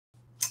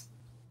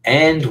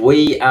And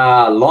we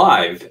are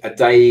live at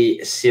day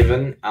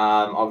 7.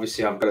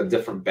 Obviously, I've got a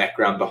different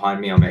background behind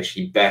me. I'm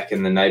actually back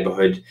in the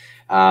neighborhood.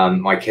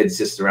 My kid's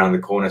just around the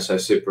corner, so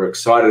super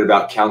excited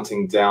about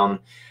counting down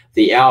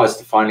the hours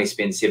to finally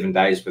spend 7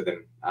 days with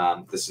him.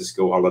 This is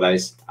school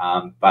holidays.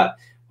 But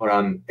what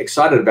I'm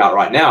excited about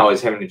right now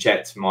is having a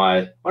chat to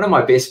one of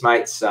my best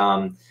mates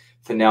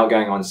for now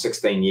going on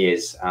 16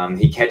 years.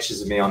 He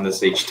catches me on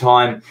this each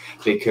time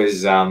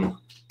because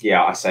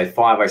yeah, I say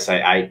 5, I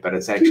say 8, but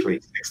it's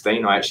actually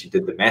 16. I actually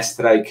did the maths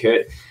today,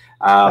 Kurt.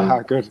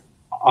 Good.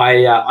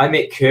 I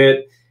met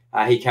Kurt.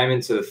 He came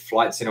into the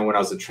flight center when I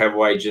was a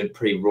travel agent,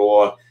 pretty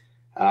raw,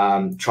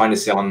 trying to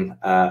sell him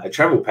a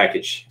travel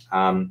package.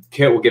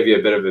 Kurt will give you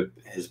a bit of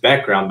his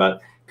background,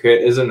 but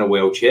Kurt is in a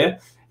wheelchair,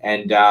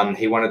 and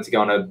he wanted to go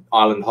on an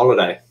island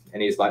holiday.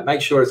 And he's like, make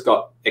sure it's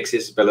got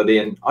accessibility.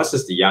 And I was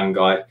just a young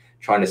guy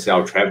trying to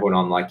sell travel, and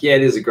I'm like, yeah,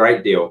 it is a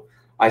great deal.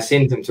 I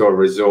sent him to a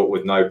resort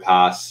with no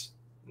pass,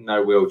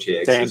 no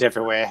wheelchair. Stand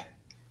everywhere.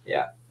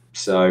 Yeah.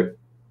 So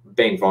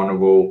being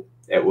vulnerable,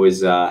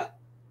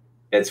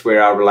 it's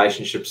where our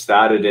relationship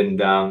started,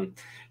 and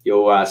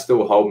you'll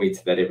still hold me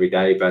to that every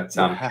day. But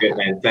Kurt,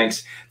 man,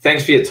 thanks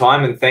for your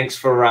time, and thanks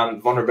for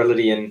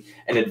vulnerability in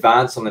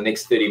advance on the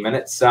next 30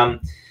 minutes.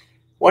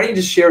 Why don't you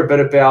just share a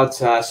bit about,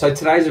 so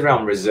today's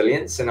around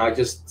resilience, and I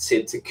just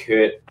said to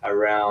Kurt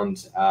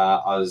around,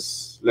 I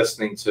was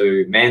listening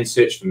to Man's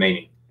Search for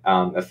Meaning.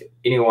 If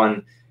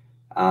anyone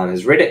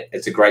has read it,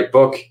 it's a great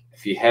book.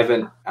 If you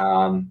haven't,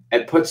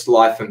 it puts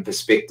life in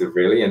perspective,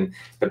 really. And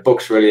the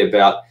book's really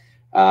about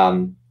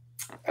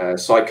a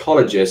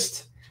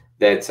psychologist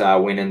that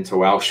went into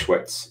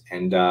Auschwitz,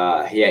 and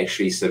he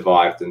actually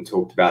survived, and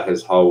talked about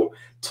his whole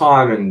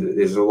time. And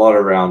there's a lot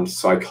around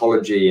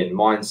psychology and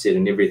mindset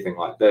and everything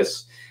like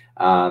this,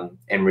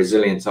 and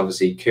resilience.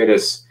 Obviously,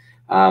 Curtis,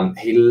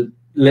 he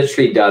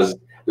literally does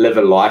live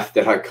a life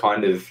that I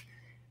kind of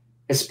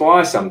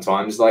aspire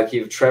sometimes. Like,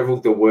 you've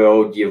traveled the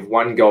world, you've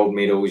won gold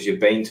medals,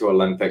 you've been to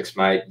Olympics,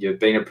 mate, you've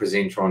been a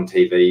presenter on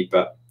TV,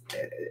 but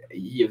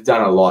you've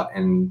done a lot,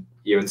 and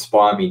you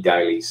inspire me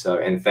daily. So,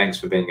 and thanks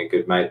for being a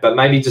good mate. But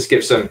maybe just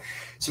give some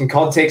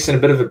context and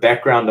a bit of a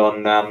background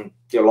on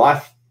your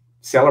life.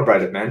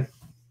 Celebrate it, man.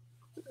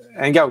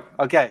 And go.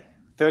 Okay,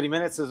 30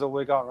 minutes is all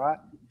we got, right?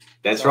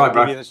 That's right,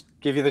 bro.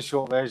 Give you the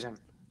short version.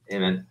 Yeah,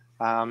 man.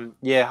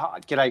 Yeah.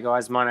 G'day,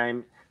 guys. My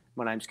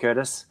name's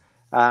Curtis.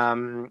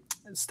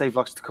 Steve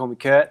likes to call me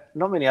Kurt.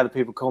 Not many other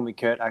people call me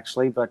Kurt,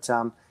 actually, but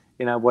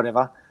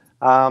whatever.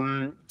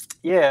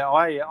 Yeah,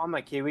 I'm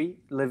a Kiwi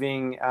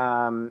living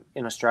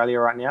in Australia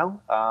right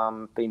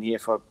now. Been here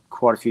for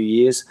quite a few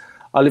years.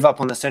 I live up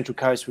on the Central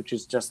Coast, which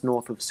is just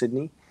north of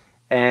Sydney,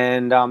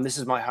 and this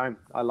is my home.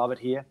 I love it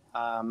here.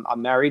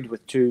 I'm married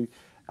with 2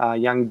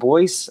 young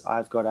boys.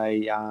 I've got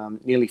a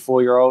nearly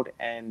 4-year-old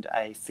and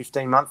a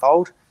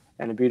 15-month-old,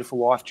 and a beautiful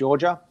wife,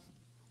 Georgia.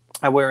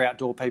 And we're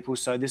outdoor people,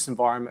 so this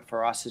environment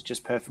for us is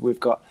just perfect. We've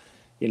got,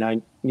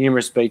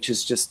 numerous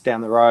beaches just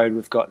down the road.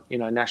 We've got,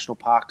 national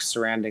parks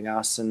surrounding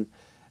us, and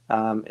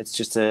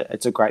it's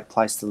a great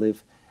place to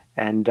live.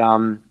 And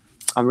I'm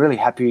really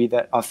happy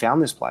that I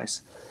found this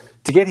place.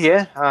 To get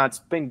here, it's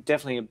been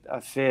definitely a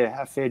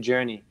fair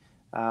journey.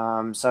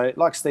 So,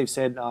 like Steve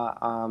said,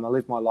 I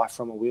lived my life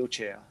from a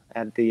wheelchair.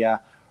 At the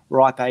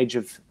ripe age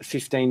of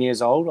 15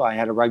 years old, I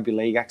had a rugby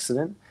league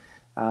accident,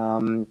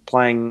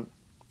 playing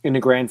in the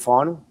grand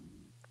final.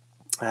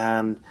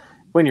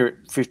 When you're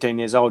 15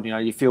 years old,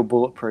 you feel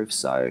bulletproof.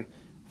 So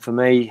for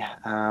me,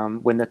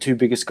 when the 2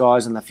 biggest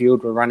guys in the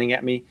field were running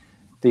at me,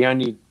 the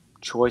only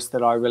choice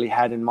that I really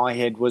had in my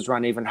head was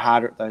run even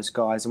harder at those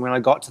guys. And when I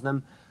got to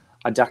them,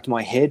 I ducked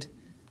my head.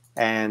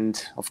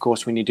 And of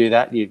course, when you do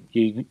that,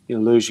 you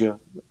lose your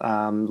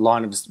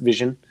line of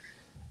vision.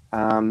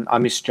 I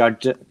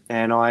misjudged it,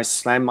 and I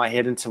slammed my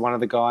head into one of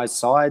the guys'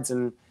 sides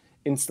and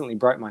instantly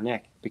broke my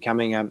neck,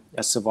 becoming a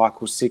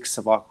cervical 6,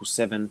 cervical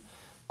 7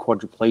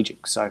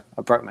 quadriplegic. So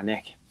I broke my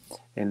neck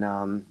in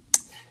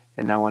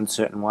no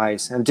uncertain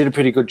ways, and did a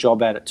pretty good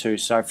job at it too.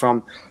 So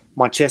from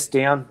my chest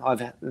down,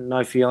 I've had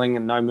no feeling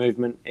and no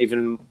movement.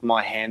 Even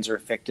my hands are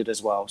affected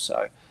as well.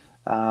 So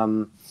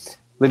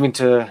learning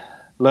to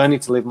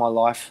live my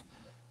life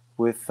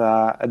with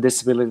a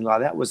disability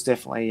like that was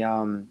definitely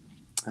a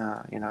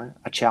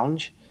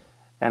challenge.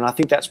 And I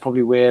think that's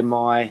probably where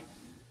my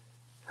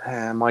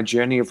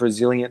journey of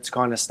resilience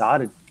kind of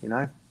started.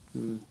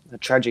 A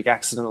tragic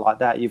accident like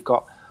that, you've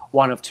got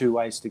one of 2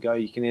 ways to go.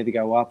 You can either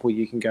go up or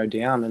you can go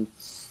down and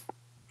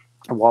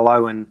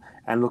wallow and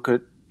look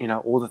at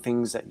all the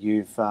things that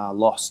you've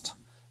lost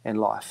in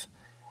life.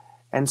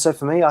 And so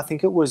for me, I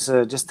think it was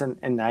just an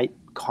innate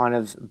kind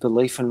of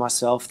belief in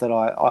myself that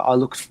I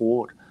looked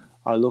forward.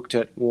 I looked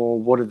at, well,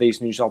 what are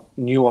these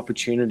new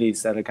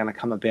opportunities that are going to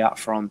come about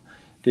from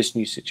this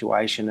new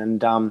situation?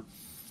 And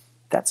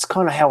that's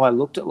kind of how I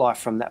looked at life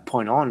from that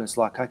point on. It's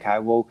like, okay,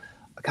 well,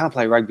 I can't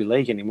play rugby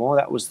league anymore.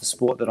 That was the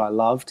sport that I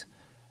loved.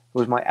 It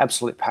was my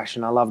absolute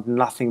passion. I loved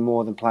nothing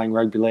more than playing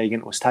rugby league,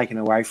 and it was taken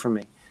away from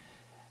me.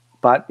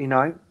 But,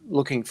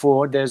 looking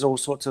forward, there's all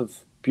sorts of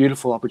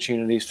beautiful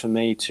opportunities for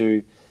me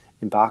to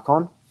embark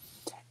on.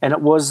 And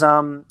it was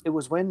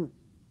when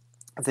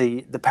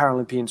the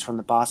Paralympians from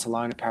the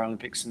Barcelona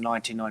Paralympics in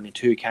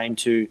 1992 came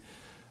to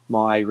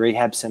my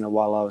rehab center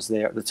while I was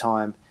there at the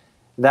time.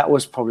 That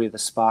was probably the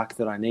spark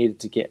that I needed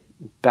to get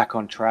back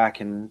on track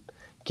and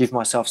give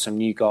myself some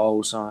new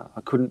goals. I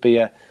couldn't be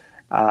a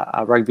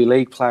rugby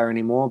league player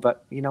anymore,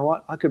 but you know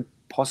what? I could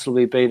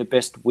possibly be the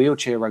best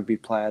wheelchair rugby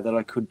player that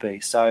I could be.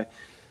 So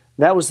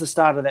that was the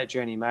start of that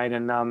journey, mate.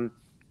 And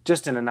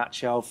just in a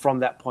nutshell, from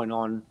that point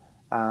on,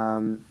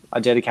 I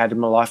dedicated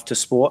my life to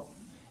sport.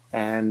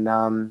 And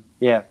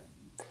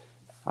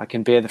I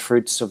can bear the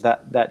fruits of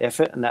that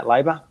effort and that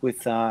labour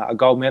with a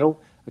gold medal,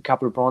 a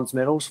couple of bronze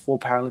medals, 4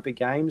 Paralympic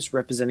Games,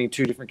 representing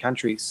 2 different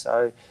countries.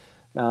 So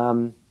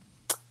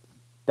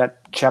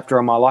that chapter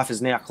of my life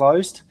is now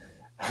closed,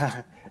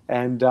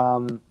 and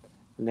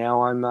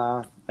now I'm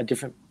a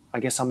different. I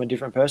guess I'm a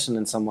different person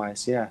in some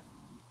ways. Yeah.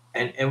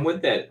 And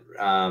with that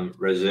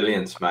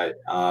resilience, mate.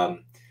 I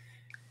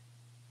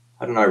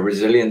don't know,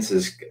 resilience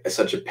is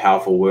such a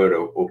powerful word,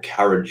 or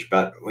courage,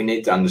 but we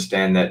need to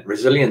understand that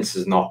resilience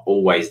is not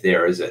always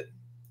there, is it?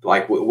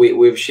 Like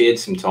we've shared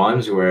some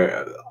times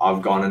where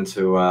I've gone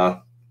into,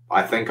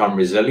 I think I'm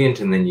resilient,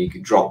 and then you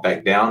could drop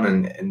back down,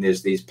 and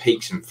there's these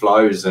peaks and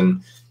flows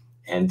and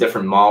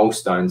different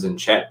milestones and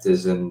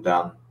chapters. And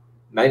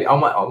maybe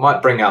I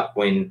might bring up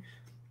when,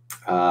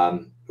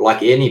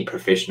 like any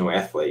professional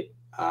athlete,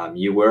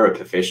 you were a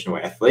professional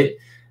athlete,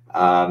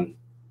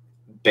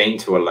 been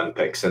to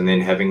Olympics, and then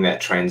having that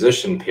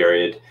transition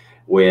period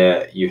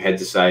where you had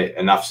to say,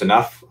 enough's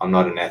enough, I'm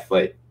not an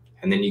athlete.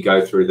 And then you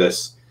go through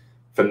this.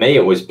 For me,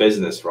 it was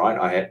business,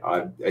 right?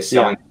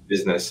 Selling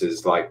business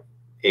is like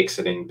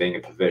exiting being a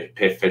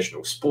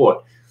professional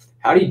sport.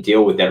 How do you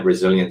deal with that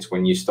resilience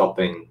when you stop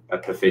being a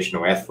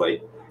professional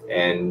athlete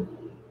and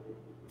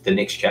the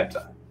next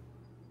chapter?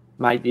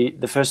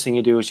 Mate, the first thing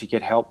you do is you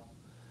get help.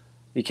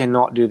 You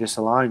cannot do this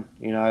alone.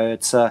 You know,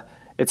 it's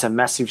a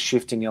massive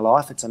shift in your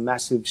life. It's a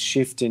massive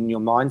shift in your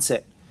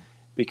mindset,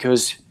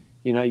 because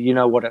you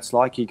know what it's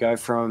like. You go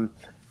from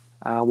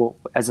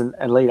as an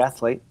elite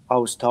athlete, I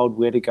was told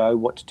where to go,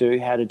 what to do,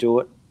 how to do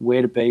it,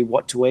 where to be,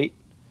 what to eat,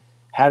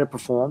 how to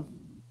perform.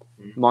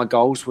 My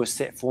goals were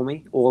set for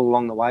me all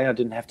along the way. I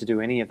didn't have to do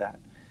any of that.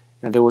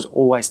 And there was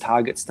always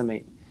targets to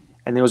meet,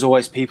 and there was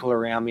always people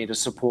around me to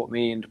support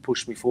me and to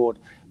push me forward.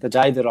 The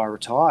day that I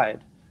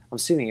retired, I'm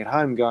sitting at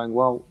home going,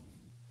 well,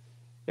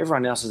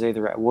 everyone else is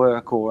either at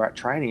work or at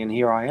training, and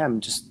here I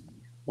am. Just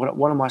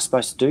what am I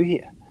supposed to do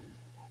here?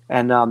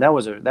 And that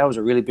was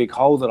a really big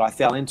hole that I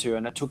fell into,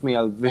 and it took me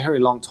a very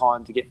long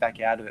time to get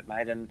back out of it,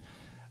 mate. And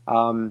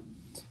I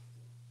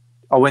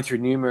went through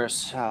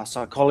numerous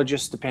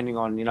psychologists, depending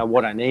on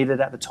what I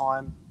needed at the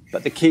time.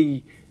 But the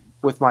key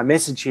with my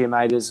message here,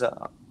 mate, is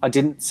I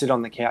didn't sit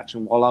on the couch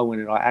and wallow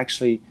in it. I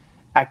actually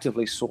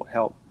actively sought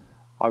help.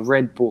 I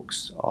read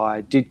books,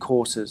 I did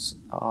courses,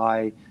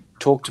 I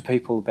talked to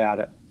people about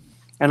it.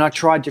 And I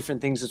tried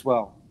different things as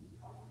well.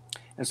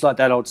 It's like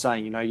that old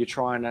saying, you're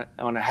trying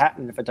on a hat,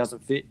 and if it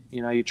doesn't fit,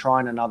 you're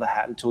trying another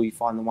hat until you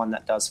find the one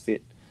that does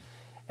fit.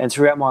 And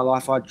throughout my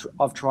life,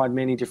 I've tried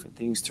many different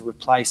things to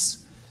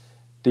replace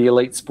the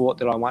elite sport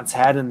that I once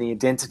had and the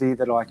identity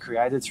that I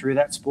created through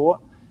that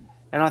sport.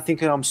 And I think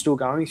that I'm still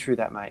going through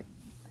that, mate.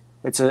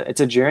 It's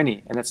a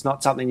journey, and it's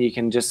not something you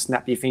can just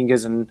snap your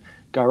fingers and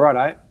go,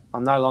 righto,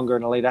 I'm no longer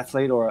an elite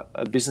athlete or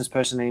a business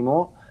person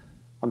anymore.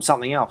 I'm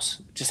something else.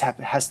 It just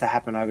has to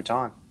happen over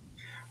time.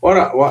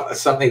 What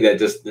something that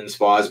just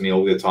inspires me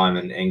all the time,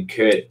 and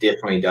Kurt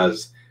definitely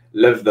does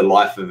live the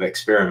life of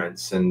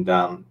experiments. And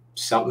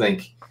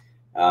something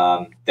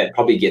that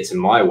probably gets in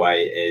my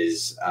way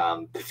is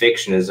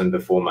perfectionism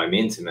before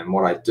momentum. And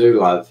what I do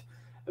love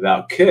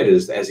about Kurt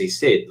is, as he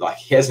said, like,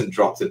 he hasn't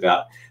dropped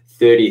about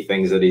 30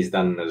 things that he's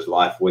done in his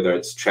life, whether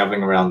it's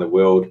traveling around the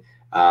world,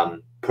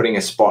 putting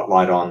a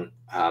spotlight on,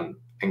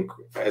 and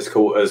it's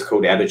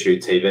called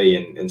Attitude TV,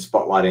 and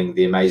spotlighting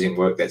the amazing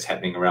work that's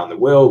happening around the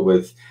world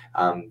with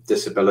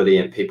disability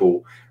and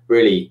people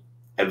really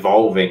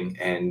evolving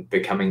and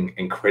becoming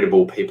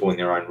incredible people in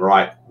their own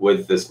right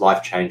with this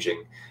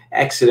life-changing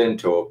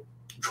accident or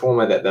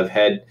trauma that they've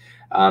had.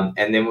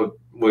 And then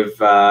we've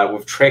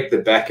tracked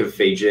the back of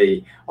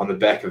Fiji on the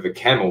back of a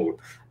camel.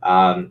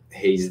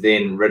 He's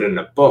then written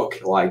a book.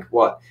 Like,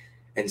 what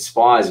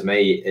inspires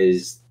me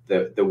is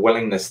the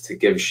willingness to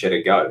give shit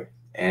a go.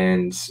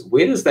 And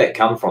where does that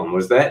come from?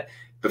 Was that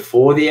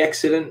before the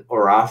accident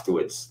or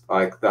afterwards?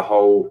 Like, the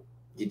whole,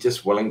 you're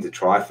just willing to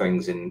try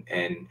things, and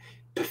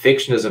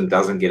perfectionism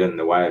doesn't get in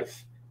the way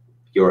of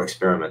your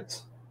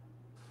experiments.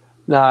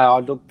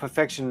 No, look,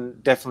 perfection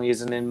definitely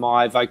isn't in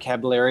my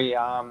vocabulary.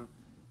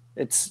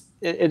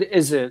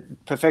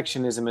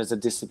 Perfectionism is a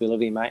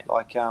disability, mate.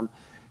 Like,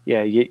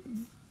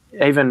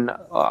 even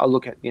I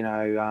look at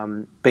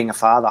being a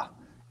father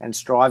and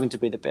striving to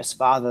be the best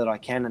father that I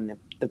can, and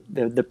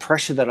the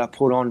pressure that I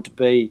put on to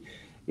be,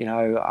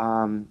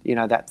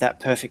 that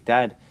perfect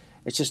dad.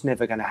 It's just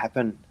never going to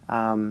happen.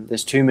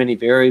 There's too many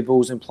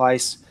variables in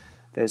place.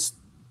 There's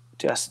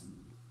just,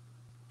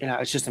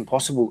 it's just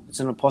impossible. It's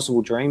an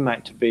impossible dream,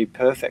 mate, to be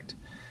perfect.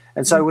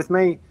 And so with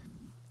me,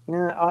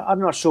 I'm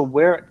not sure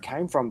where it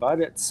came from, but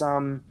it's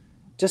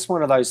just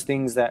one of those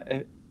things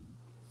that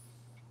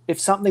if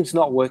something's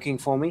not working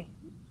for me,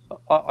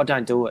 I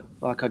don't do it.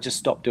 Like I just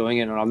stop doing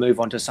it and I move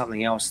on to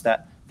something else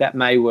that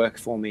may work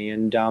for me.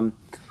 And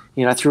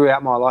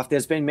throughout my life,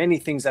 there's been many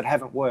things that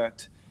haven't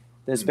worked.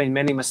 There's been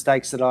many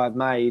mistakes that I've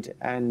made,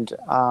 and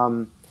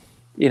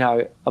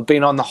I've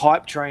been on the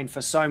hype train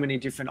for so many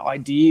different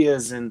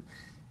ideas and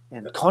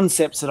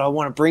concepts that I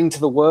want to bring to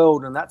the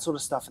world and that sort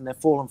of stuff, and they've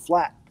fallen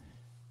flat.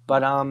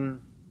 But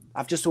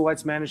I've just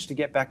always managed to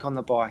get back on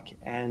the bike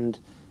and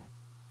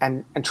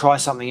try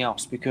something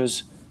else,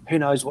 because who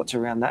knows what's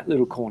around that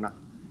little corner.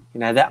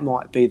 That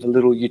might be the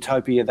little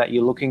utopia that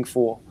you're looking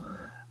for.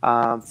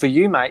 For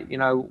you, mate,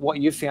 what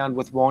you found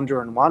with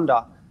Wander and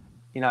Wonder,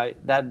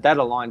 that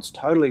aligns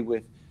totally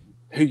with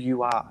who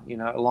you are. It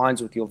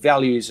aligns with your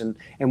values and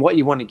what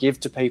you want to give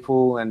to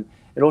people, and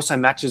it also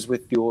matches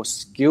with your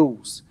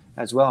skills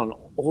as well, and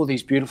all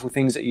these beautiful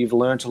things that you've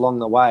learned along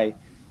the way.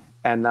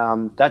 And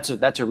that's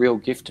a real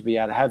gift to be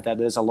able to have that.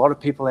 There's a lot of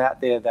people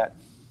out there that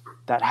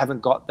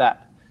haven't got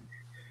that,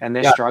 and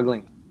they're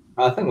struggling.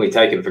 I think we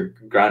take it for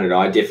granted.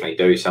 I definitely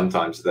do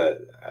sometimes.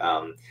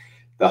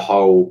 The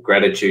whole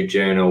gratitude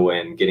journal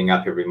and getting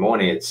up every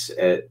morning,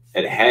 it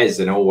has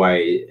and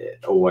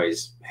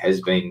always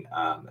has been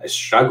a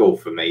struggle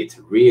for me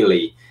to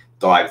really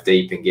dive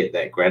deep and get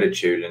that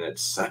gratitude. And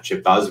it's such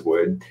a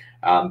buzzword,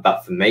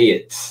 but for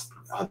me,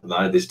 I don't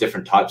know. There's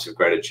different types of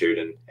gratitude,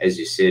 and as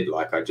you said,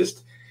 like I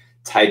just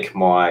take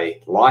my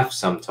life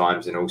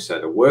sometimes and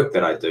also the work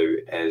that I do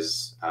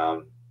as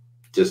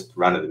just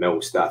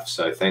run-of-the-mill stuff.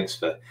 So thanks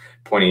for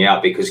pointing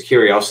out, because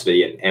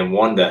curiosity and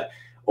wonder,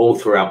 all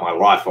throughout my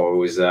life, I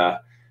was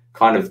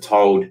kind of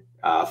told,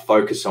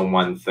 focus on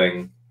one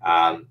thing,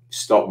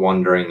 stop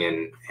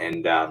wandering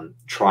and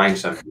trying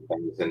so many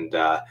things. And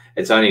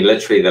it's only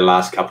literally the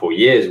last couple of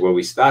years where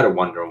we started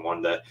Wander and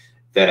Wonder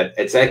that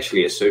it's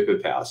actually a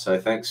superpower. So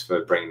thanks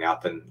for bringing it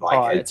up. And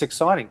it's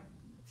exciting.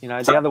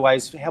 The other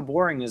ways, how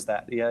boring is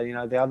that? Yeah,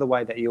 the other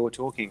way that you were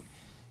talking,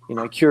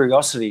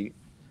 curiosity.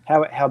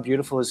 How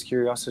beautiful is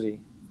curiosity?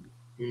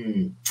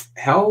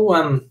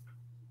 How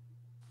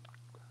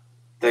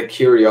the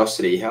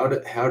curiosity, how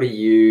do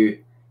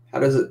you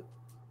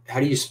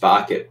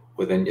spark it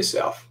within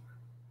yourself?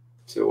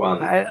 So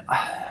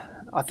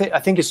I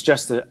think it's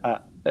just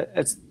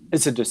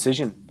it's a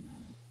decision.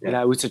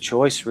 Yeah. It's a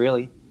choice,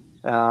 really.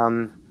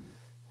 What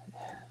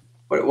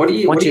do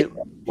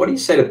you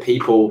say to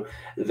people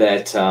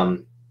that,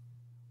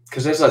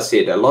 because as I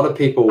said, a lot of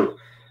people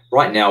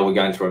right now, we're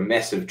going through a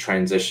massive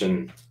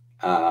transition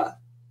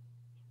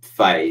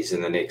phase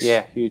in the next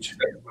huge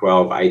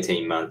 12,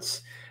 18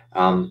 months.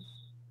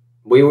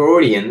 We were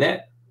already in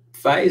that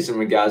phase in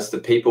regards to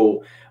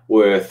people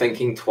were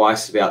thinking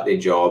twice about their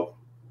job.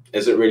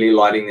 Is it really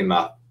lighting them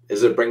up?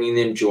 Is it bringing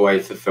them joy,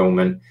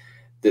 fulfillment?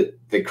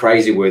 The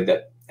crazy word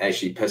that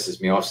actually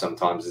pisses me off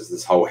sometimes is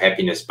this whole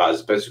happiness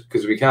buzz,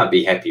 because we can't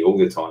be happy all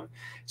the time.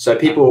 So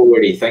people are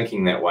already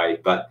thinking that way,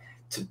 but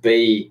to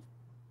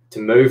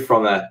move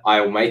from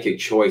I'll make a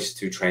choice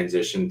to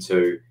transition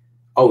to,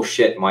 oh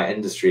shit, my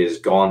industry is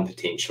gone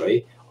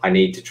potentially, I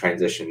need to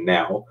transition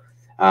now.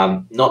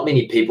 Not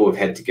many people have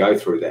had to go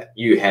through that.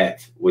 You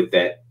have with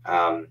that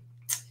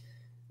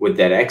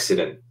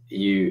accident.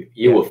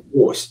 You were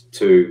forced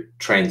to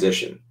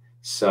transition.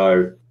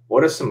 So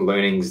what are some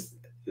learnings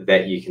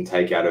that you can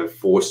take out of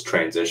forced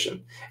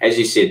transition? As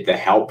you said, the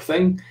help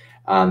thing.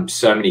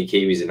 So many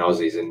Kiwis and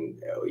Aussies, and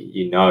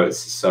it's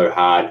so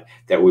hard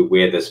that we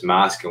wear this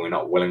mask and we're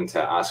not willing to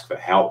ask for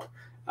help.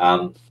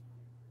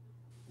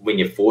 When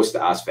you're forced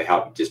to ask for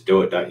help, you just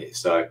do it, don't you?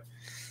 So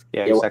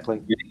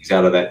exactly.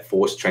 Out of that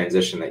forced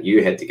transition that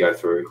you had to go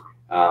through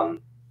to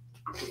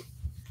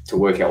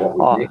work out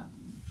what we did.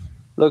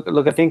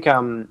 Look, I think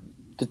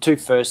the two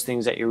first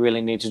things that you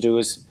really need to do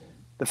is,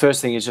 the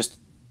first thing is just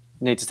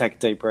need to take a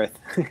deep breath.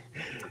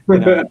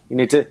 You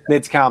need to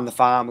calm the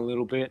farm a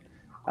little bit.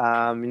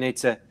 You need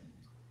to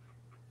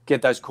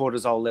get those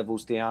cortisol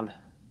levels down.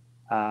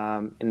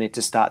 You need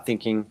to start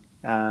thinking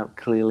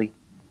clearly,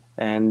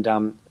 and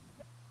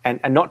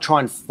not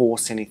try and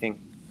force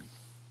anything.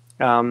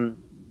 I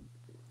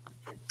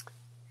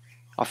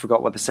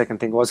forgot what the second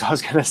thing was I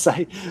was going to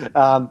say.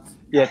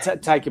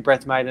 Take a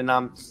breath, mate. And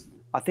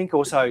I think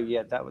also,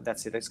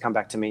 that's it. It's come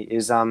back to me.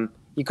 Is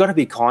you've got to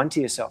be kind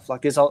to yourself.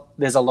 Like there's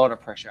a lot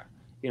of pressure.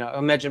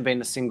 Imagine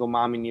being a single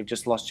mum and you've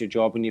just lost your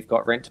job and you've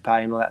got rent to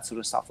pay and all that sort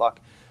of stuff. Like,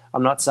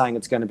 I'm not saying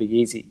it's going to be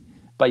easy,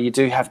 but you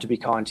do have to be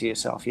kind to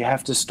yourself. You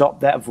have to stop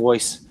that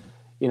voice,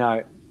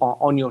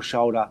 on your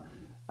shoulder,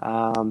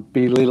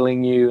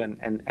 belittling you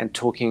and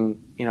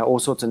talking, all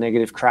sorts of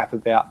negative crap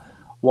about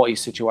what your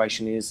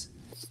situation is.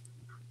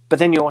 But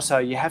then you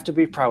have to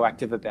be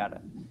proactive about it.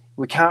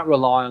 We can't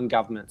rely on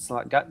governments.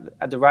 Like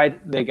at the rate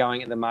they're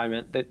going at the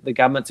moment, the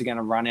governments are going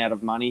to run out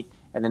of money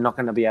and they're not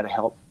going to be able to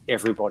help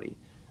everybody.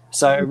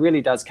 So it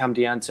really does come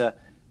down to,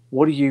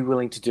 what are you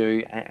willing to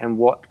do and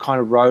what kind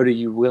of road are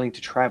you willing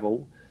to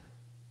travel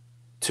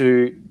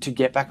to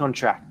get back on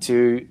track,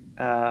 to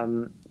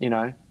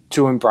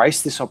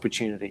embrace this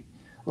opportunity.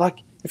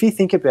 Like, if you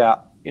think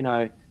about,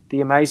 the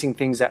amazing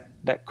things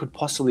that could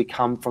possibly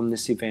come from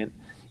this event,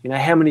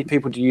 how many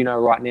people do you know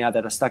right now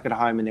that are stuck at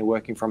home and they're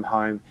working from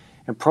home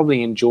and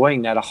probably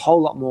enjoying that a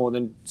whole lot more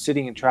than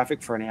sitting in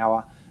traffic for an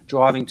hour,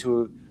 driving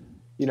to,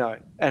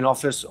 an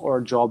office or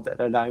a job that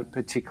they don't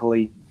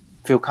particularly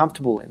feel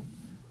comfortable in.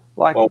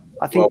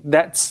 I think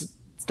that's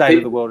state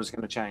of the world is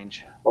going to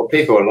change. Well,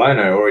 people alone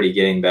are already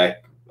getting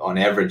back on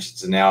average.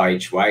 It's an hour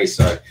each way.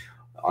 So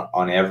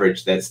on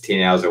average, that's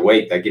 10 hours a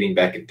week. They're getting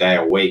back a day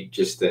a week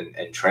just in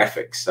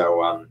traffic.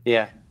 So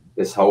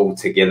this whole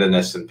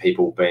togetherness and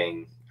people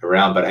being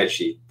around. But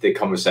actually, the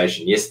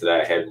conversation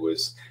yesterday I had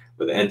was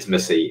with an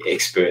intimacy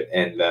expert,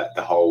 and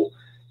the whole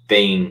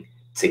being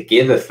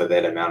together for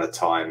that amount of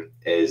time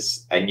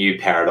is a new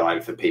paradigm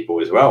for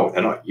people as well.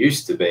 They're not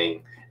used to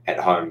being at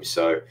home.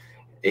 So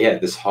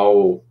this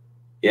whole,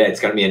 it's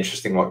going to be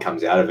interesting what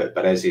comes out of it.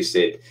 But as you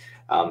said,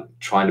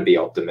 trying to be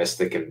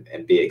optimistic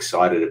and be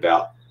excited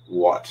about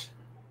what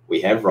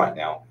we have right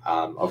now.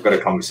 I've got a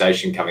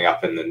conversation coming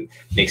up in the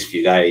next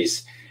few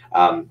days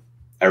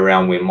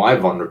around where my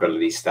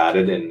vulnerability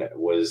started, and it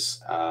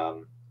was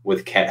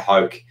with Kat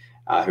Hoke,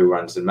 who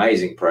runs an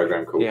amazing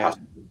program called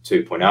Hustle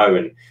 2.0,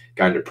 and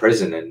going to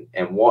prison,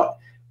 and what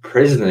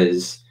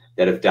prisoners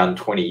that have done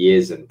 20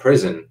 years in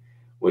prison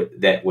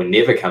that were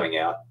never coming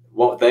out,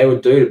 what they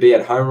would do to be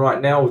at home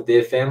right now with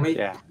their family.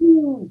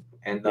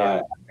 And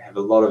I have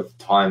a lot of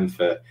time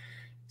for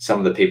some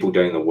of the people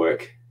doing the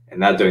work,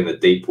 and they're doing the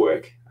deep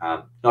work.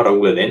 Not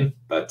all of them,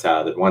 but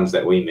the ones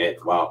that we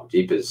met, wow,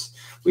 jeepers.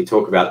 We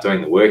talk about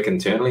doing the work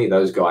internally.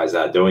 Those guys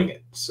are doing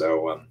it.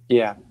 So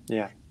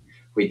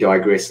we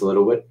digress a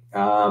little bit.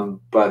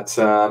 But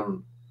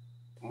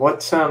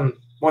what's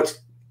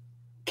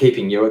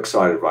keeping you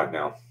excited right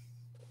now?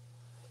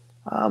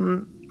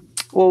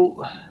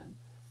 Well,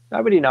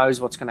 nobody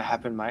knows what's going to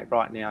happen, mate,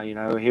 right now.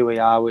 Here we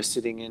are, we're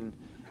sitting in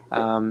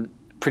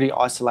pretty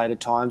isolated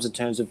times in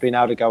terms of being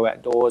able to go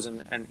outdoors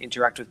and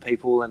interact with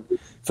people. And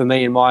for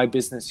me in my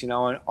business,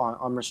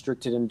 I'm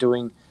restricted in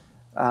doing,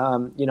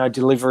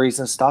 deliveries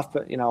and stuff.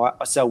 But,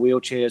 I sell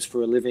wheelchairs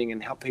for a living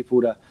and help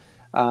people to,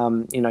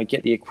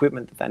 get the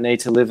equipment that they need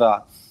to live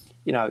the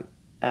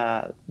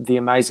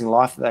amazing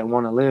life that they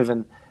want to live.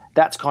 And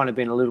that's kind of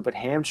been a little bit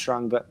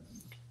hamstrung. But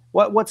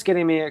what's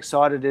getting me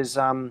excited is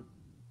how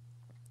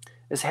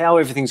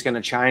everything's going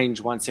to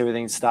change once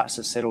everything starts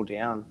to settle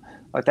down.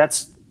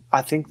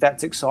 I think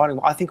that's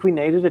exciting. I think we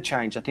needed a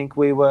change. I think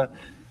we were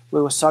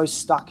so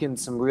stuck in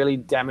some really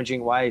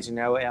damaging ways,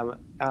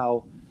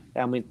 our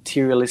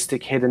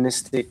materialistic,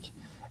 hedonistic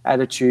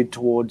attitude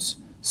towards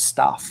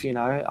stuff.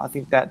 I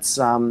think that's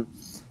I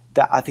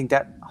think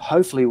that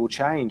hopefully will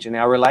change, and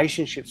our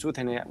relationships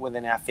within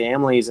our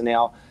families and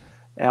our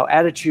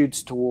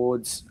attitudes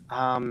towards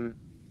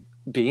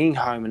being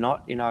home and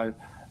not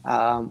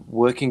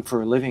working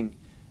for a living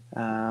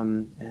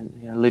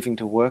and living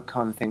to work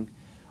kind of thing.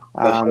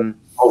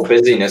 Whole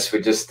busyness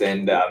would just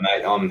end,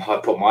 mate.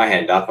 I put my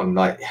hand up. I'm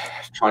like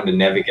trying to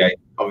navigate,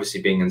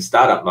 obviously being in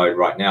startup mode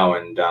right now,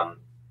 and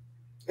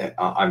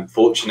I'm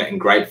fortunate and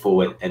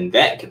grateful in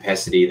that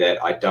capacity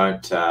that I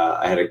don't.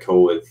 I had a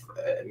call with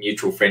a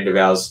mutual friend of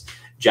ours,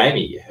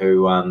 Jamie,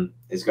 who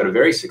has got a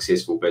very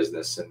successful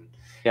business and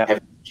have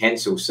to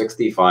cancel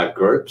 65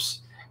 groups.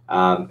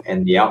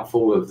 And the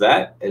outfall of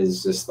that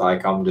is just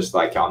like, I'm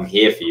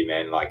here for you,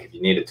 man. Like, if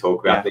you need to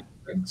talk about these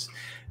things,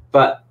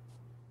 but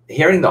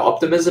hearing the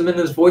optimism in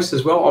his voice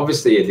as well.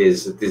 Obviously,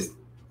 there's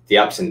the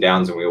ups and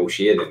downs, and we all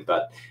share them.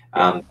 But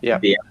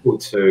be able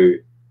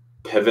to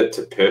pivot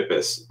to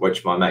purpose,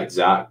 which my mate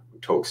Zark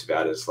talks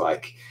about, is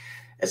like,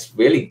 it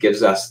really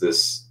gives us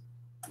this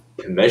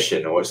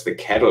permission, or it's the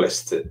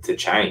catalyst to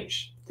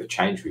change. The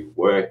change we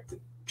work, the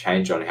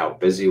change on how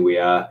busy we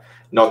are,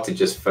 not to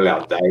just fill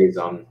our days.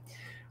 I'm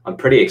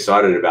pretty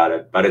excited about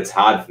it, but it's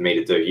hard for me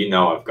to do.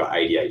 I've got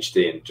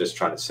ADHD, and just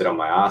trying to sit on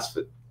my ass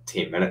for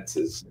 10 minutes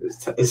is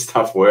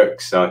tough work.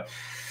 So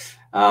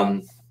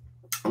what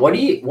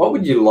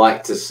would you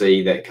like to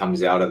see that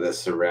comes out of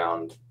this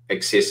around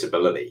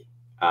accessibility?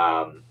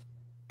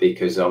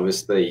 Because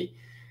obviously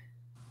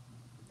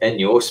in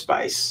your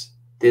space,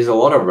 there's a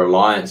lot of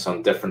reliance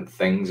on different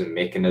things and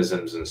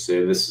mechanisms and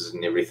services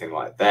and everything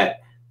like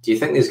that. Do you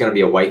think there's going to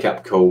be a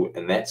wake-up call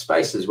in that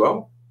space as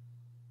well?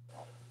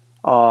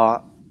 I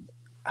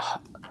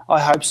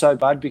hope so,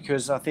 bud,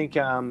 because I think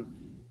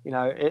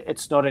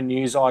it's not a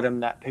news item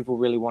that people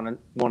really want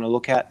to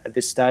look at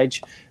this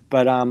stage.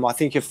 But I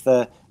think if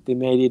the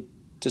media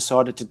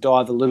decided to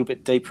dive a little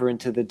bit deeper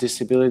into the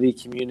disability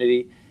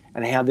community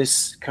and how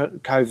this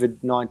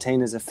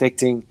COVID-19 is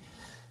affecting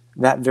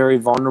that very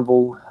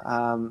vulnerable,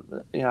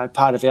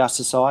 part of our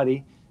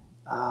society,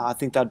 I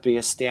think they'd be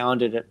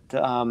astounded at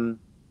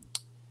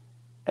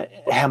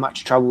how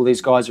much trouble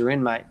these guys are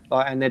in, mate.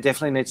 And there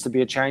definitely needs to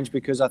be a change,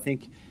 because I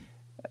think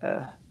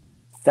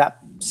that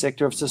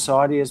sector of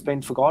society has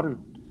been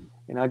forgotten.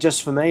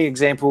 Just for me,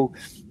 example,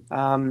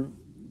 I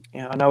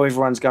know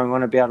everyone's going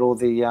on about all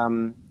the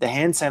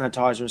hand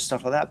sanitizer and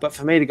stuff like that, but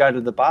for me to go to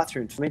the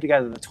bathroom, for me to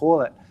go to the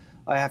toilet,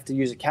 I have to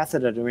use a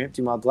catheter to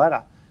empty my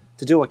bladder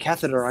to do a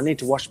catheter, I need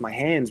to wash my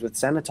hands with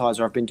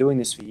sanitizer. I've been doing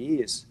this for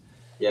years.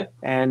 Yeah.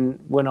 And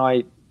when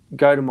I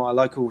go to my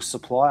local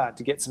supplier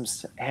to get some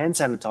hand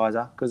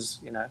sanitizer,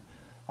 because, you know,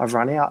 I've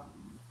run out,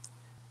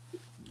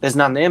 there's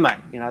none there, mate.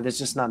 You know, there's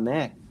just none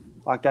there.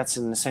 Like, that's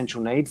an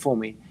essential need for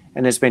me.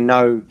 And there's been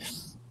no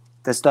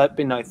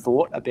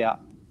thought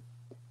about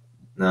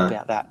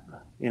that.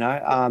 You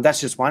know, that's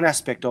just one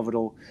aspect of it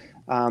all.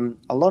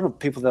 A lot of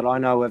people that I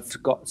know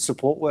have got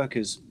support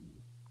workers.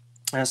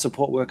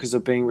 Support workers are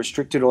being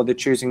restricted, or they're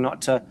choosing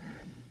not to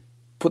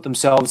put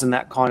themselves in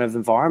that kind of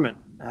environment.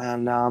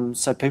 And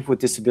so people with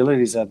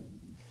disabilities are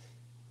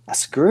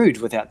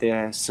screwed without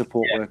their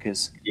support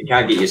workers. You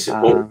can't get your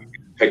support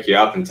pick you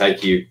up and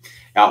take you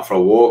out for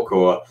a walk,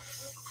 or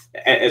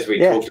as we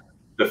talked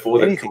before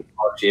the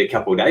technology a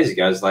couple of days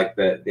ago, it's like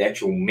the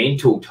actual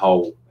mental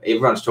toll.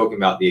 Everyone's talking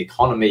about the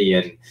economy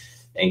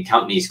and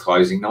companies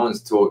closing. No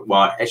one's talking.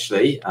 Well,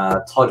 actually,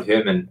 Todd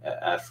Herman,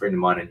 a friend of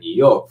mine in New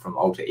York from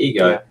Alter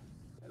Ego,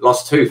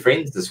 lost 2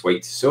 friends this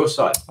week to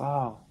suicide.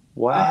 Oh,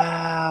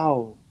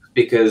 wow.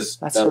 Because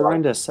that's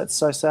horrendous. That's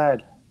so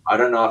sad. I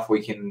don't know if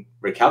we can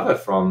recover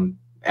from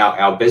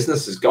our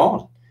business is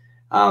gone.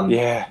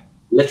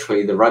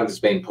 Literally the rug has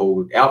been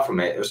pulled out from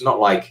it. It was not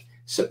like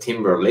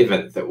September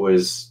 11th. It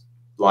was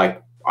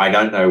like, I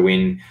don't know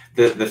when.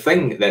 The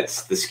thing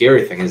that's the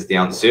scary thing is the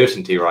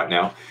uncertainty right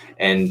now,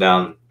 and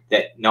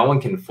that no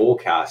one can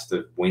forecast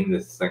of when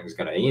this thing's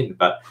going to end,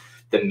 but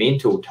the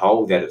mental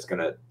toll that it's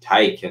going to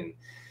take. And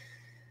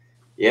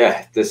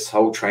this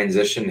whole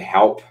transition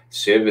help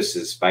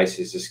services space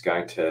is just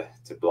going to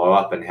blow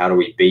up. And how do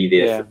we be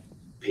there for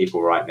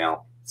people right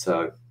now?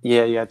 So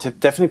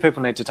definitely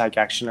people need to take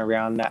action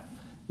around that,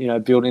 you know,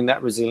 building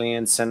that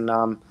resilience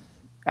and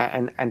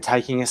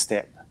taking a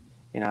step.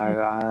 You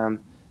know,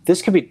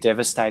 this could be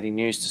devastating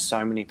news to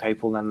so many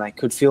people, and they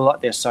could feel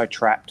like they're so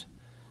trapped,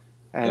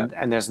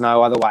 and there's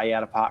no other way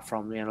out apart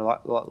from, you know,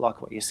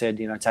 like what you said,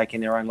 you know, taking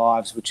their own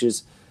lives, which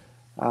is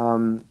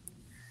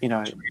you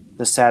know,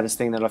 the saddest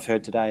thing that I've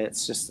heard today.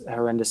 It's just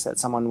horrendous that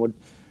someone would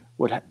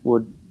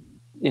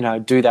you know,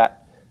 do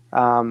that.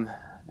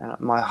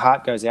 My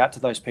heart goes out to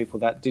those people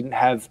that didn't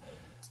have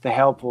the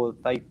help, or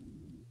they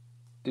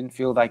didn't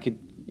feel they could,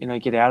 you know,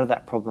 get out of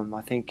that problem.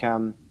 I think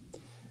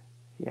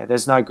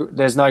there's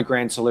no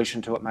grand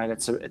solution to it, mate.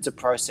 It's a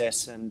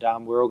process, and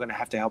we're all going to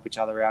have to help each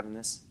other out in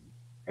this.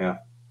 Yeah.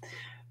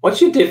 What's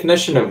your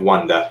definition of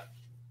wonder?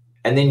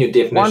 And then your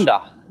definition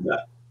of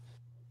wonder.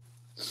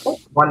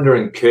 What's wonder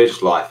in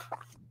Kurt's life?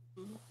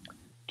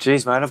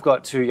 Geez, mate, I've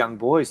got 2 young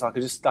boys. Like, I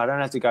don't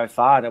have to go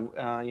far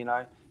to, you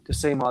know, to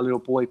see my little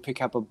boy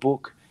pick up a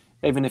book,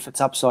 even if it's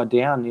upside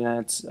down, you know,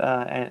 it's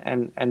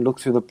and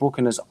look through the book,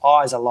 and his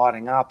eyes are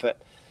lighting up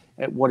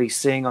at what he's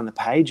seeing on the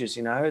pages.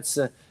 You know, it's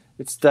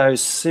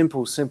those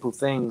simple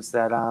things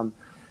that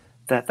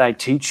that they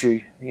teach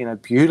you, you know,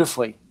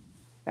 beautifully.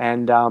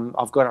 And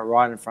I've got it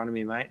right in front of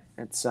me, mate.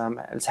 It's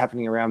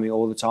happening around me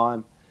all the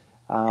time.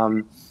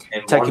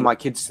 Taking my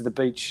kids to the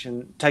beach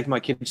and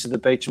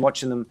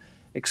watching them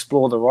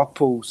explore the rock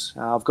pools.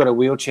 I've got a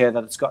wheelchair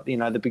that it's got, you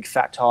know, the big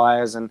fat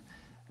tires and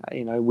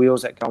you know,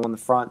 wheels that go on the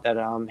front that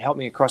help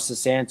me across the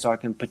sand, so I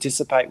can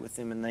participate with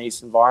them in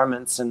these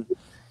environments. And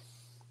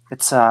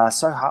it's so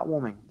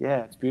heartwarming.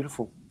 Yeah, it's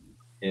beautiful.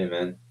 Yeah,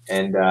 man.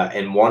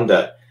 And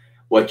wonder,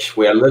 which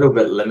we're a little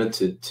bit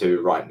limited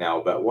to right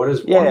now, but what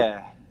is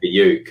wonder for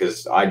you?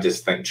 Because I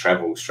just think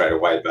travel straight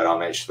away, but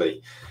I'm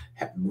actually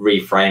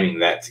reframing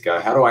that to go,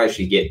 how do I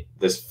actually get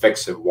this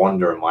fix of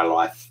wonder in my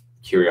life?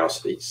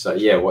 Curiosity. So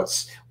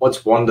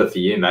what's wonder for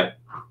you, mate?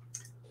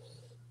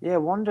 Yeah,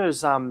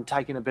 wander's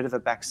taking a bit of a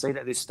back seat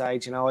at this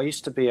stage. You know, I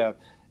used to be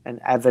an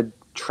avid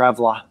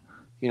traveller,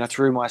 you know,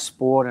 through my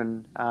sport,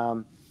 and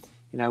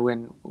you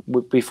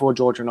know, before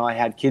Georgia and I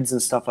had kids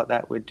and stuff like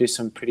that, we'd do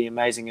some pretty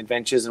amazing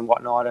adventures and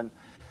whatnot. And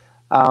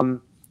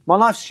my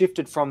life's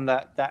shifted from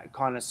that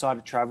kind of side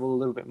of travel a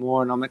little bit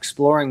more, and I'm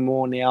exploring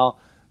more now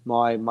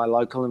my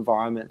local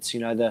environments. You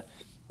know, the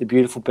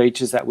beautiful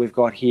beaches that we've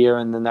got here,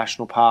 and the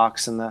national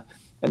parks, and the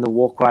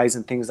walkways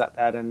and things like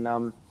that,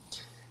 and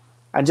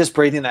just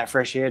breathing that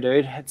fresh air,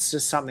 dude. It's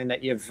just something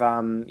that you've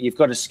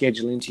got to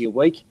schedule into your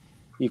week.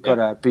 You've got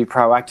to be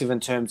proactive in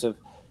terms of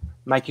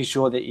making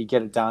sure that you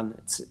get it done.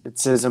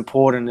 It's as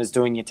important as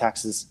doing your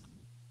taxes.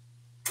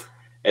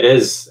 It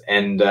is,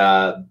 and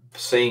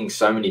seeing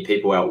so many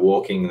people out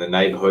walking in the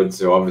neighbourhoods.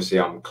 So obviously,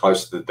 I'm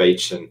close to the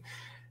beach, and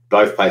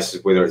both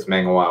places, whether it's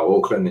Mangawa or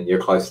Auckland, and you're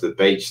close to the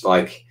beach.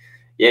 Like,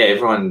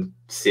 everyone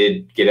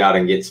said get out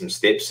and get some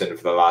steps in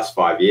for the last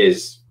 5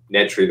 years.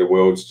 Naturally, the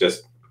world's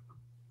just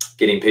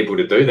getting people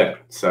to do that.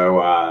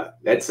 So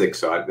that's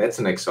exciting. That's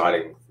an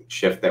exciting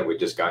shift that we're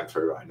just going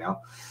through right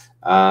now.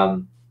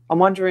 I'm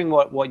wondering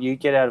what you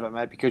get out of it,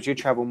 mate, because you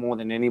travel more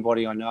than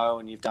anybody I know,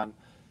 and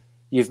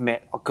you've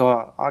met. Oh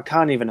God, I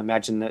can't even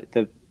imagine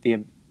the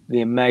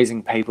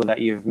amazing people that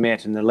you've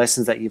met and the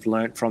lessons that you've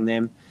learned from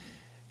them,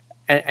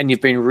 and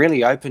you've been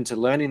really open to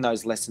learning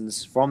those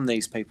lessons from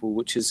these people,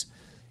 which is,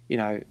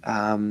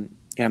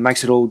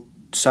 makes it all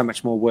so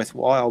much more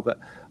worthwhile. But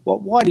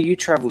why do you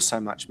travel so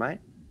much, mate?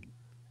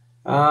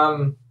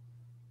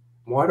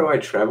 Why do I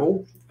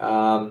travel?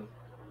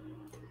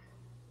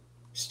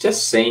 It's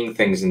just seeing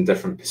things in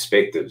different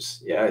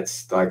perspectives. Yeah,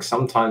 it's like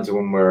sometimes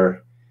when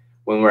we're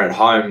at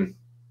home,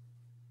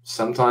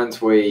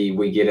 sometimes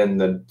we get in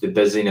the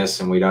busyness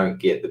and we don't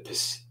get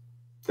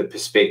the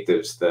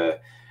perspectives, the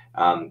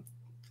um,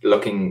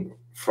 looking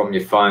from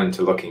your phone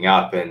to looking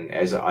up. And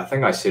as I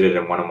think I said it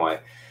in one of my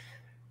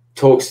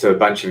talks to a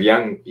bunch of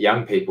young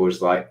people,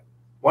 is like,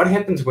 what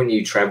happens when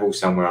you travel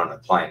somewhere on a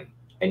plane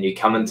and you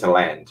come into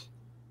land?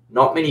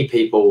 Not many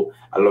people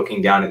are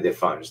looking down at their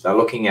phones. They're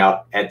looking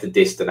out at the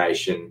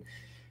destination,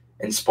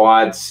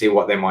 inspired to see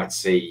what they might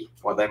see,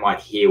 what they might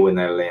hear when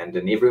they land.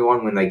 And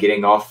everyone, when they're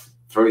getting off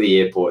through the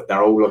airport,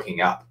 they're all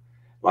looking up.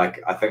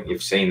 Like, I think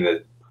you've seen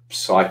the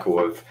cycle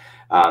of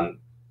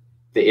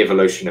the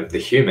evolution of the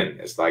human.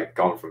 It's like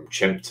gone from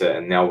chimp to,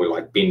 and now we're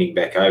like bending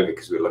back over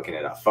because we're looking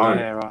at our phone.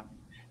 Yeah, right.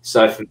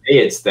 So for me,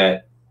 it's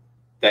that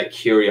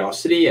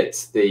curiosity.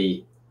 It's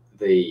the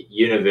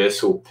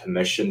universal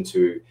permission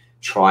to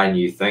try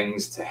new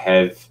things, to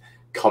have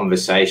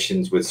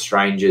conversations with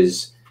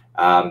strangers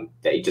that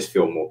you just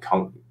feel more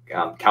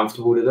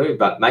comfortable to do.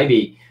 But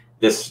maybe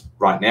this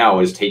right now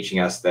is teaching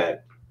us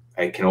that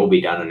it can all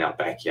be done in our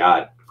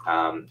backyard.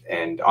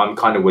 And I'm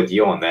kind of with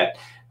you on that.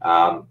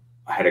 I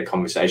had a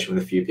conversation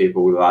with a few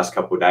people the last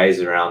couple of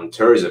days around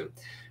tourism,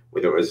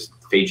 whether it was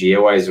Fiji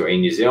Airways or Air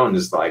New Zealand.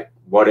 Is like,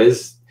 what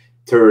is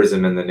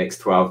tourism in the next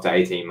 12 to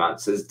 18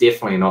 months? It's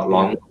definitely not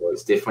long.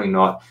 It's definitely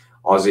not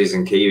Aussies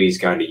and Kiwis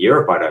going to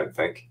Europe, I don't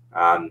think.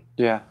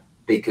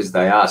 Because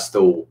they are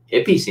still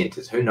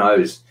epicenters. Who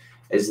knows?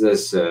 Is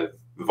this a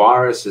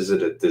virus? Is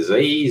it a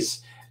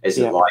disease? Is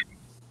it like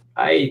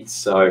AIDS?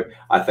 So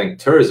I think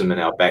tourism in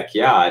our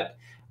backyard,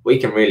 we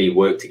can really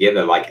work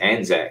together like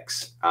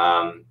Anzacs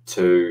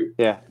to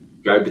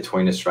go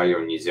between Australia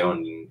and New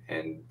Zealand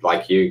and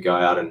like you, go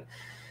out and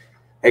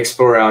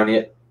explore our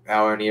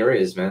own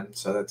areas, man.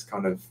 So that's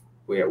kind of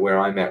where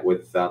I'm at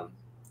with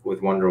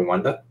Wander and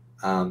Wonder.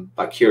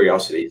 But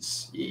curiosity,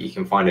 you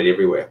can find it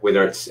everywhere,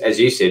 whether it's, as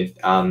you said,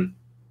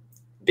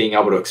 being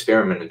able to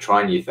experiment and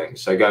try new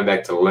things. So going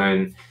back to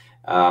learn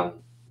how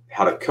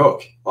to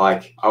cook,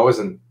 like I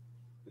wasn't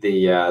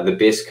the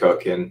best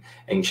cook in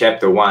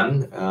chapter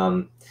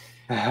 1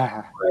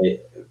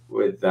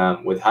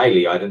 with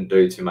Haley. I didn't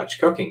do too much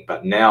cooking,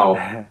 but now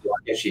I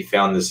actually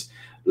found this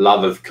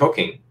love of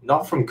cooking,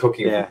 not from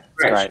cooking from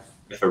scratch.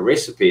 If a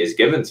recipe is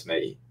given to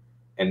me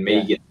and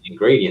me get the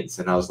ingredients,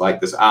 and I was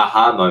like this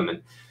aha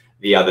moment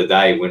the other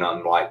day when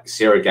I'm like,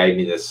 Sarah gave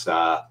me this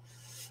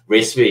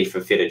recipe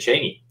for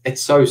fettuccine.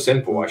 It's so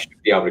simple. I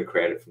should be able to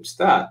create it from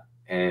start.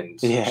 And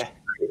she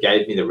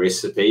gave me the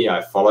recipe.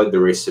 I followed the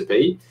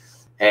recipe,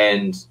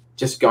 and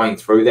just going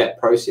through that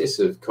process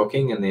of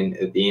cooking, and then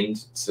at the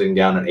end, sitting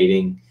down and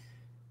eating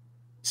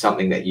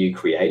something that you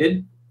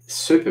created,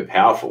 super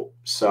powerful.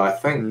 So I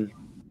think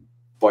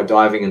by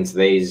diving into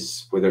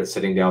these, whether it's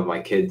sitting down with my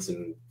kids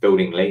and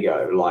building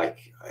Lego,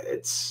 like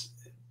it's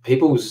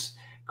people's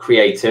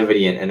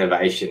creativity and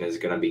innovation is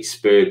going to be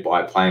spurred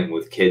by playing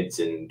with kids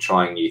and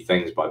trying new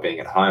things by being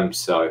at home.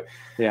 So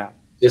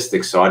just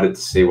excited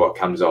to see what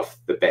comes off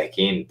the back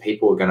end.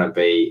 People are going to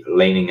be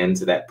leaning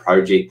into that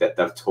project that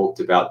they've talked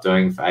about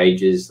doing for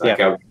ages. Like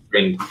our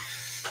friend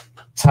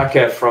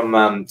Tucker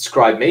from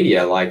Scribe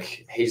Media,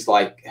 like he's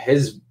like,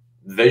 his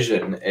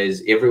vision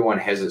is everyone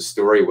has a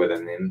story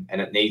within them and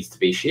it needs to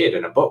be shared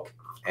in a book.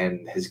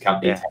 And his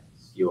company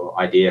takes your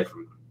idea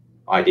from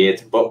idea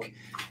to book.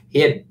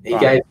 He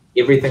gave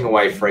everything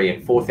away free,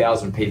 and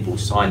 4,000 people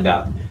signed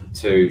up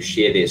to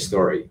share their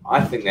story. I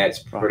think that's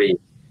pretty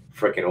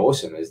freaking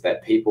awesome, is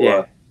that people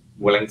are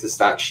willing to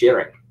start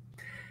sharing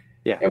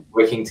and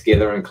working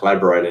together and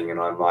collaborating. And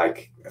I'm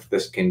like, if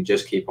this can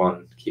just keep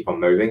on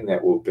moving,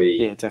 that will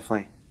be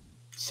definitely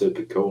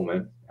super cool,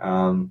 man.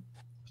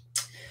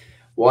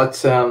 What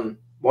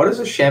is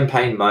a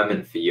champagne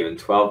moment for you in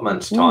 12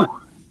 months time?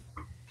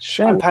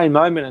 Champagne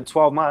moment in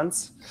 12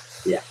 months?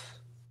 Yeah.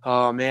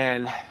 Oh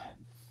man.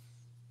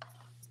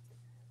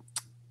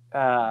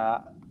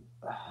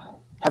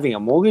 Having a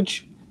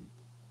mortgage.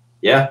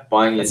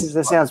 Buying that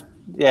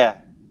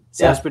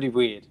sounds pretty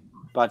weird,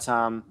 but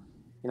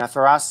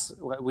for us,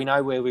 we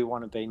know where we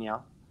want to be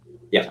now.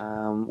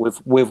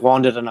 We've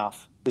wandered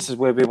enough. This is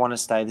where we want to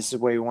stay. This is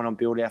where we want to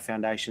build our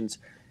foundations.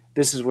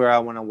 This is where I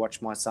want to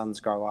watch my sons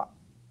grow up.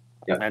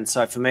 And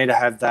so for me to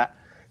have that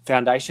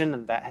foundation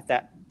and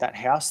that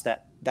house,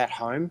 that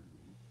home,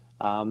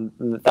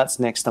 that's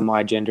next on my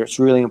agenda. It's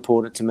really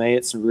important to me.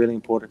 It's really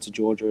important to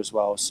Georgia as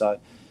well. So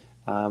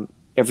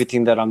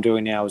everything that I'm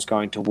doing now is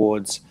going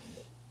towards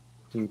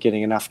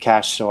getting enough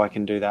cash so I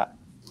can do that.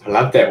 I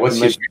love that. What's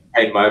your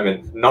champagne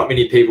moment? Not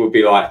many people would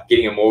be like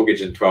getting a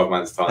mortgage in 12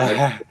 months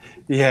time.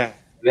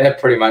 That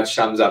pretty much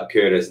sums up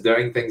Curtis,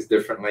 doing things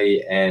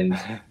differently and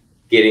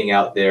getting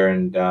out there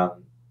and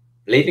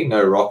leaving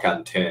no rock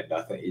unturned.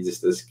 I think he's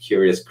just this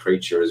curious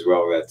creature as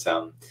well. That's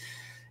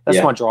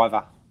my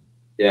driver.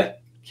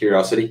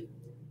 Curiosity.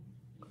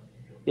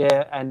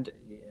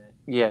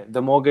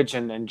 The mortgage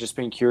and just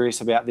being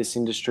curious about this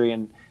industry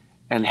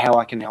and how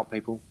I can help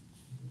people.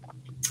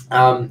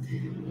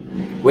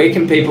 Where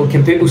can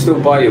people still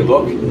buy your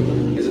book?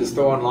 Is it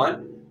still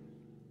online?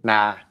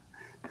 Nah.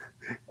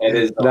 It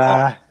is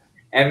Nah.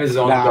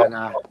 Amazon.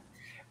 Nah.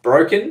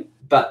 Broken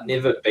but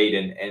never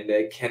beaten, and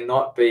it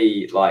cannot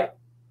be like,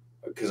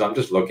 because I'm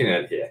just looking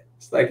at it here.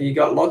 It's like you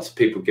got lots of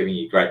people giving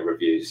you great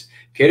reviews.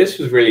 Curtis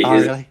was really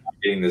hesitant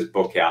getting this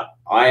book out.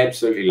 I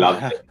absolutely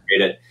loved it.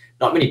 Read it.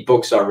 Not many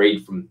books I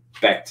read from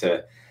back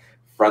to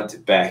front to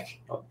back.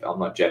 I'm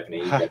not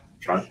Japanese, back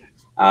to front.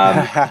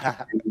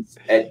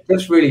 It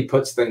just really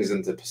puts things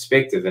into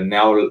perspective. And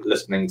now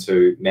listening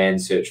to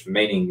Man's Search for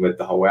Meaning with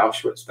the whole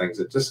Auschwitz things,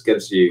 it just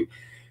gives you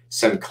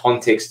some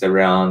context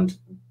around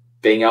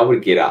being able to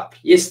get up.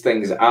 Yes,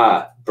 things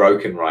are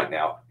broken right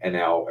now in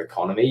our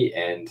economy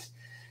and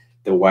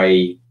the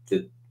way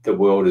that the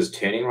world is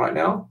turning right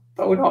now,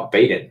 but we're not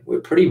beaten.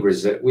 We're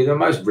we're the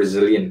most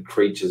resilient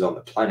creatures on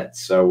the planet.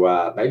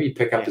 So maybe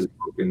pick up his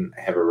book and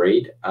have a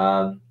read.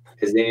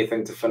 Is there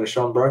anything to finish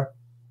on, bro?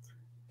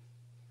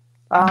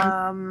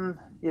 Try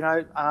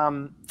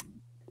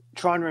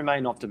and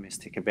remain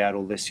optimistic about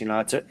all this.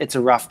 It's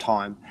a rough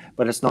time,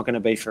 but it's not going to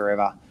be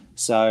forever.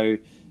 So,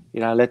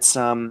 let's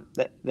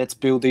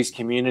build these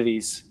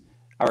communities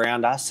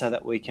around us so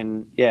that we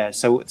can,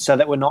 so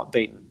that we're not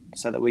beaten,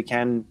 so that we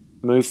can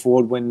move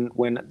forward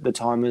when the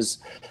time is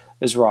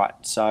right.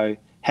 So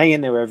hang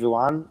in there,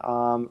 everyone.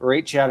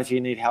 Reach out if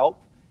you need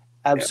help.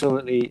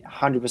 Absolutely,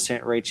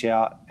 100% reach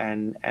out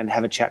and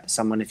have a chat to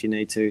someone if you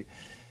need to.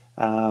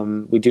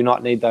 We do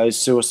not need those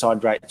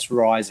suicide rates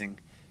rising.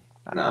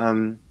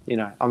 No.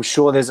 I'm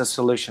sure there's a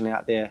solution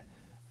out there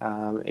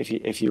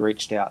if you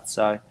reached out.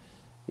 So,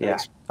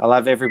 Thanks. I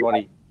love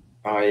everybody.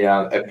 I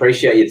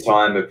appreciate your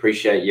time.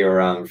 Appreciate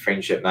your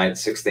friendship, mate.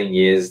 16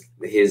 years.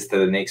 Here's to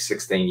the next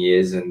 16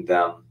 years, and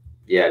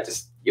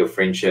just your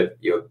friendship,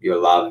 your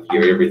love,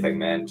 your everything,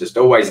 man. Just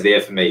always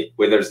there for me,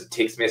 whether it's a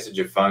text message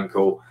or phone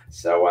call.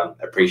 So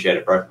appreciate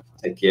it, bro.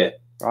 Take care.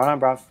 Right on,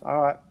 bruv.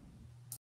 All right.